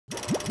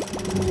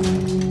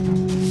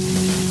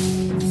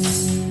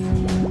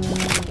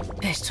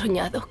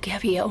soñado que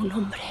había un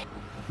hombre.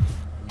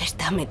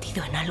 Está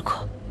metido en algo.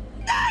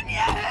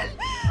 ¡Daniel!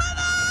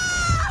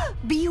 ¡Mamá!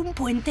 Vi un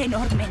puente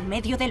enorme en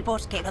medio del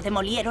bosque. Lo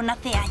demolieron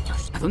hace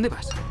años. ¿A dónde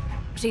vas?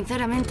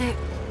 Sinceramente,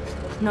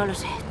 no lo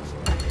sé.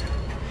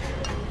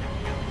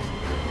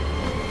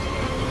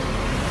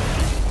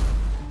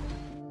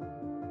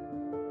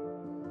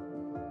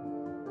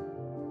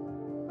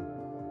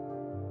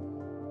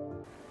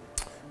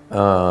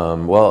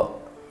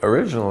 Well,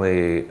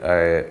 originally,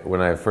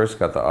 when I first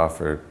got the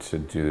offer to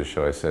do the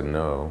show, I said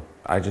no.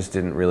 I just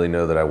didn't really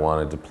know that I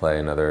wanted to play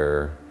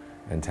another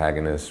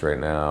antagonist right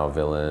now,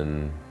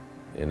 villain,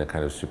 in a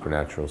kind of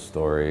supernatural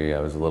story. I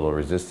was a little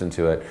resistant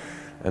to it.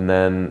 And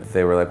then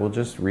they were like, well,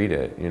 just read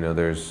it. You know,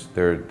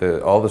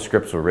 all the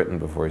scripts were written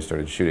before he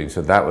started shooting,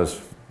 so that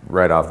was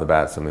right off the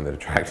bat something that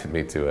attracted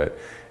me to it.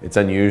 It's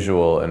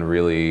unusual and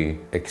really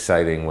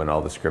exciting when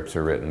all the scripts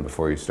are written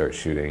before you start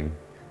shooting.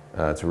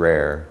 It's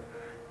rare.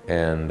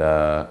 And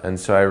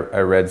so I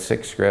read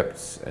 6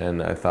 scripts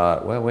and I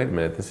thought, well, wait a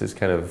minute, this is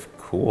kind of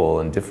cool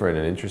and different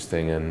and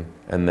interesting.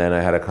 And then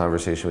I had a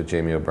conversation with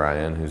Jamie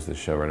O'Brien, who's the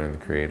showrunner and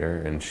the creator,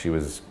 and she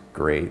was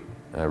great.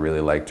 I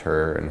really liked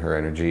her and her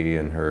energy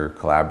and her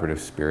collaborative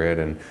spirit.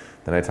 And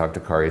then I talked to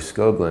Kari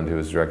Skoglund, who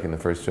was directing the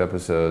first 2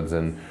 episodes,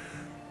 and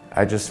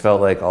I just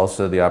felt like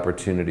also the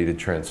opportunity to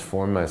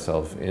transform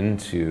myself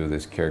into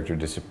this character,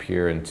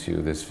 disappear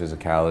into this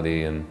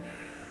physicality, and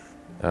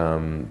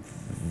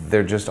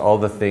they're just all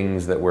the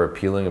things that were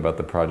appealing about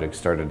the project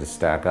started to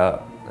stack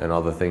up, and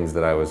all the things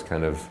that I was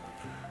kind of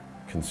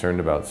concerned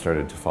about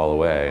started to fall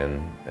away.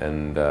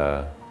 And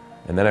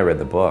then I read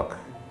the book.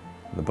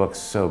 The book's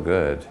so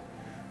good.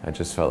 I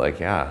just felt like,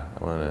 yeah,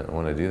 I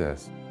want to do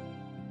this.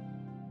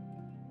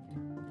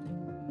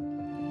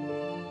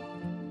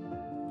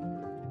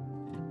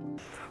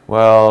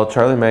 Well,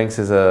 Charlie Manx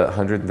is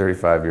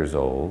 135 years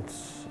old.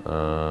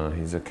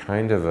 He's a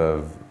kind of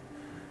a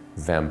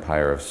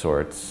vampire of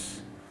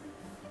sorts.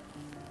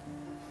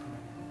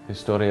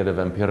 Historia de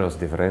vampiros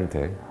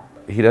diferente.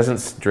 He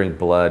doesn't drink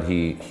blood,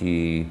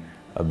 he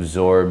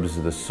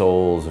absorbs the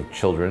souls of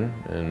children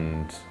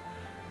and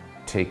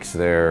takes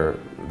their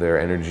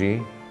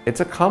energy.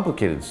 It's a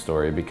complicated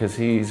story because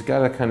he's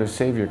got a kind of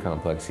savior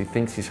complex. He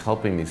thinks he's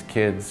helping these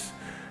kids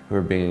who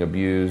are being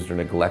abused or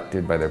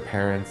neglected by their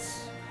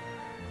parents.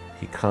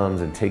 He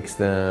comes and takes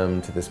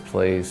them to this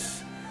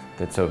place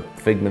that's a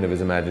figment of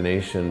his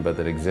imagination, but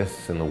that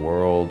exists in the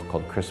world,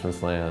 called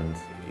Christmas Land.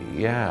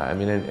 Yeah, I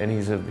mean, and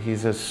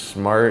he's a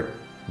smart,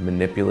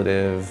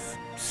 manipulative,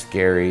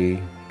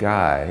 scary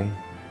guy,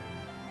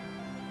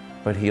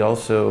 but he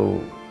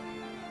also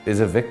is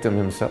a victim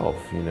himself,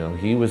 you know.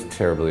 He was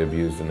terribly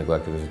abused and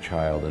neglected as a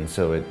child, and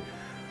so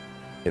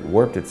it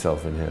warped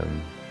itself in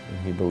him, and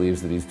he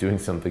believes that he's doing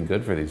something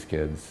good for these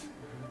kids.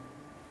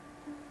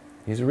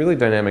 He's a really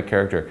dynamic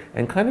character,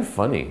 and kind of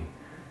funny.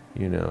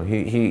 You know,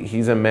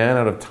 he's a man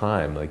out of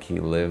time. Like, he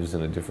lives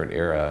in a different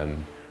era,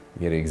 and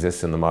yet he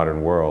exists in the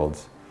modern world.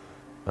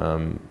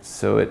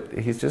 So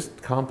he's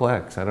just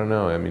complex. I don't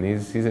know. I mean,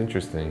 he's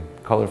interesting,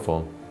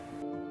 colorful.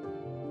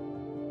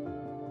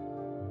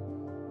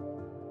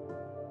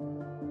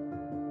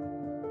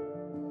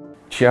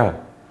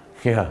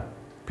 Yeah.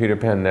 Peter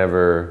Pan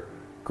never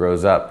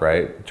grows up,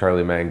 right?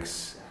 Charlie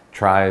Manx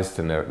tries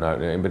to not,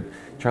 but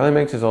Charlie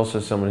Manx is also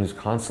someone who's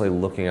constantly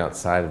looking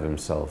outside of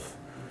himself.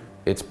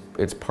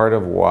 It's part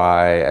of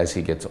why, as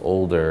he gets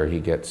older, he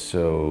gets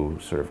so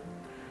sort of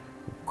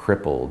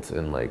crippled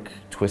and like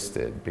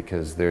twisted,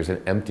 because there's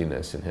an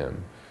emptiness in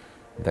him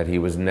that he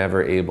was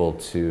never able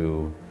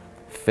to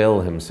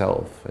fill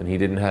himself, and he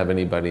didn't have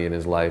anybody in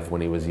his life when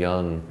he was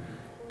young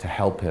to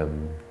help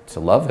him, to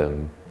love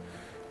him,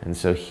 and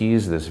so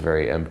he's this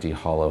very empty,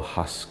 hollow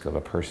husk of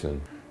a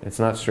person. It's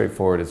not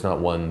straightforward, it's not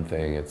one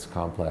thing, it's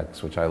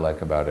complex, which I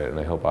like about it, and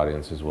I hope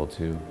audiences will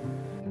too.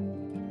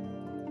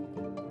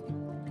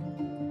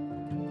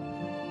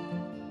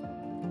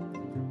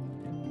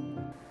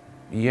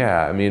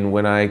 Yeah, I mean,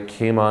 when I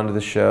came onto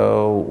the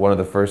show, one of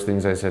the first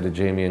things I said to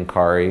Jamie and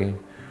Kari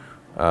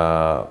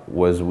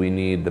was, we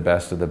need the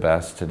best of the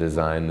best to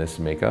design this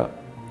makeup.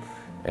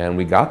 And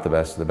we got the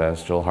best of the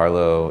best. Joel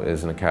Harlow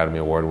is an Academy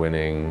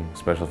Award-winning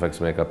special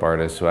effects makeup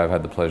artist who I've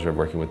had the pleasure of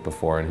working with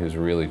before, and who's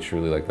really,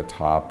 truly like the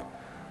top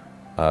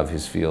of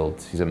his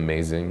field. He's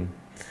amazing.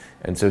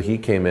 And so he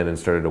came in and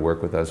started to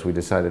work with us. We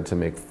decided to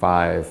make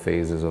 5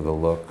 phases of the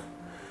look.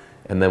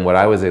 And then what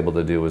I was able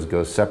to do was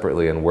go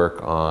separately and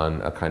work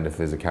on a kind of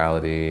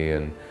physicality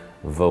and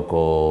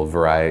vocal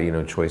variety, you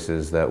know,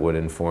 choices that would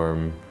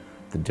inform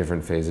the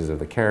different phases of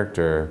the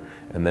character.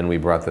 And then we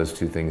brought those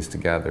 2 things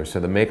together. So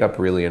the makeup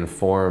really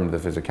informed the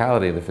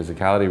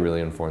physicality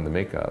really informed the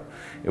makeup.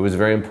 It was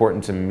very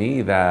important to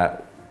me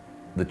that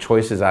the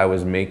choices I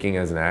was making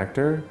as an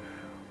actor,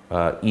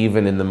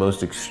 even in the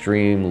most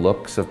extreme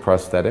looks of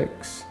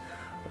prosthetics,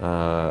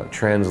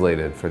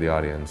 translated for the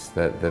audience,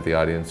 that the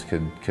audience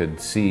could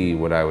see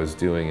what I was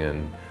doing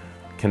and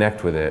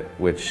connect with it,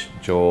 which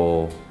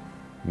Joel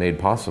made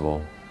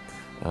possible.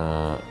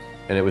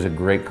 And it was a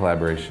great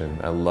collaboration.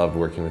 I loved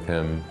working with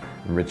him.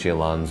 And Richie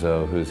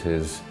Alonso, who's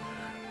his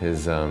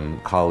his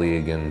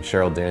colleague, and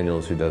Cheryl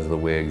Daniels, who does the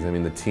wigs. I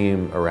mean, the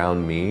team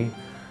around me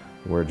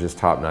were just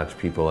top-notch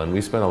people, and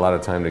we spent a lot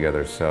of time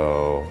together,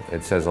 so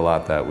it says a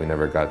lot that we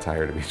never got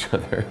tired of each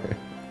other.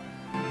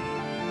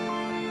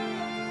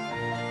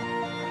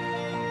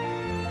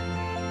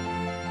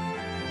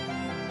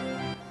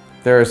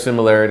 There are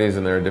similarities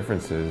and there are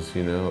differences,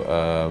 you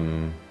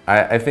know.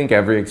 I think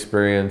every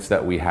experience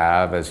that we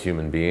have as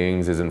human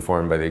beings is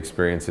informed by the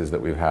experiences that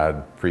we've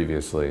had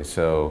previously.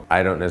 So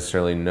I don't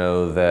necessarily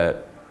know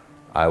that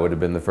I would have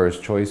been the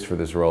first choice for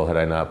this role had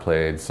I not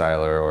played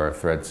Sylar or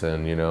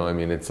Thredson, you know. I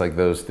mean, it's like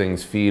those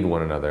things feed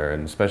one another,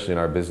 and especially in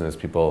our business,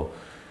 people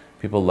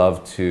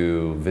love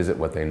to visit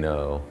what they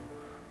know.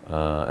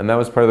 And that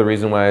was part of the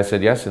reason why I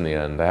said yes in the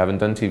end. I haven't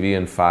done TV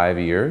in 5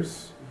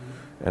 years.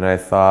 And I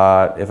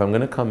thought, if I'm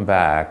gonna come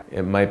back,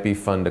 it might be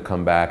fun to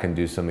come back and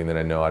do something that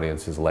I know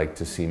audiences like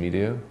to see me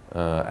do,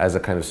 as a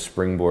kind of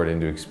springboard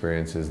into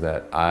experiences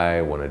that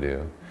I wanna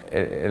do.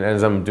 And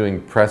as I'm doing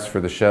press for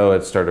the show,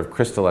 it's sort of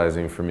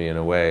crystallizing for me in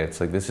a way.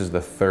 It's like, this is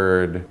the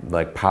third,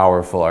 like,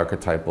 powerful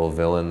archetypal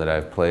villain that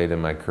I've played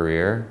in my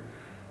career.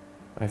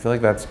 I feel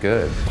like that's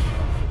good.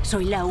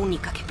 Soy la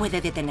única que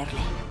puede detenerle.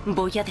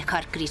 Voy a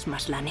dejar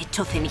Christmasland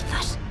hecho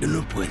cenizas.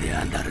 No puede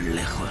andar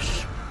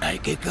lejos. Hay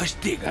que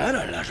castigar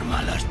a las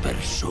malas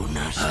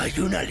personas. Hay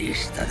una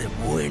lista de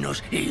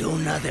buenos y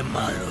una de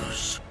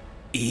malos.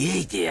 Y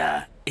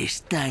ella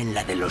está en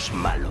la de los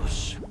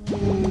malos.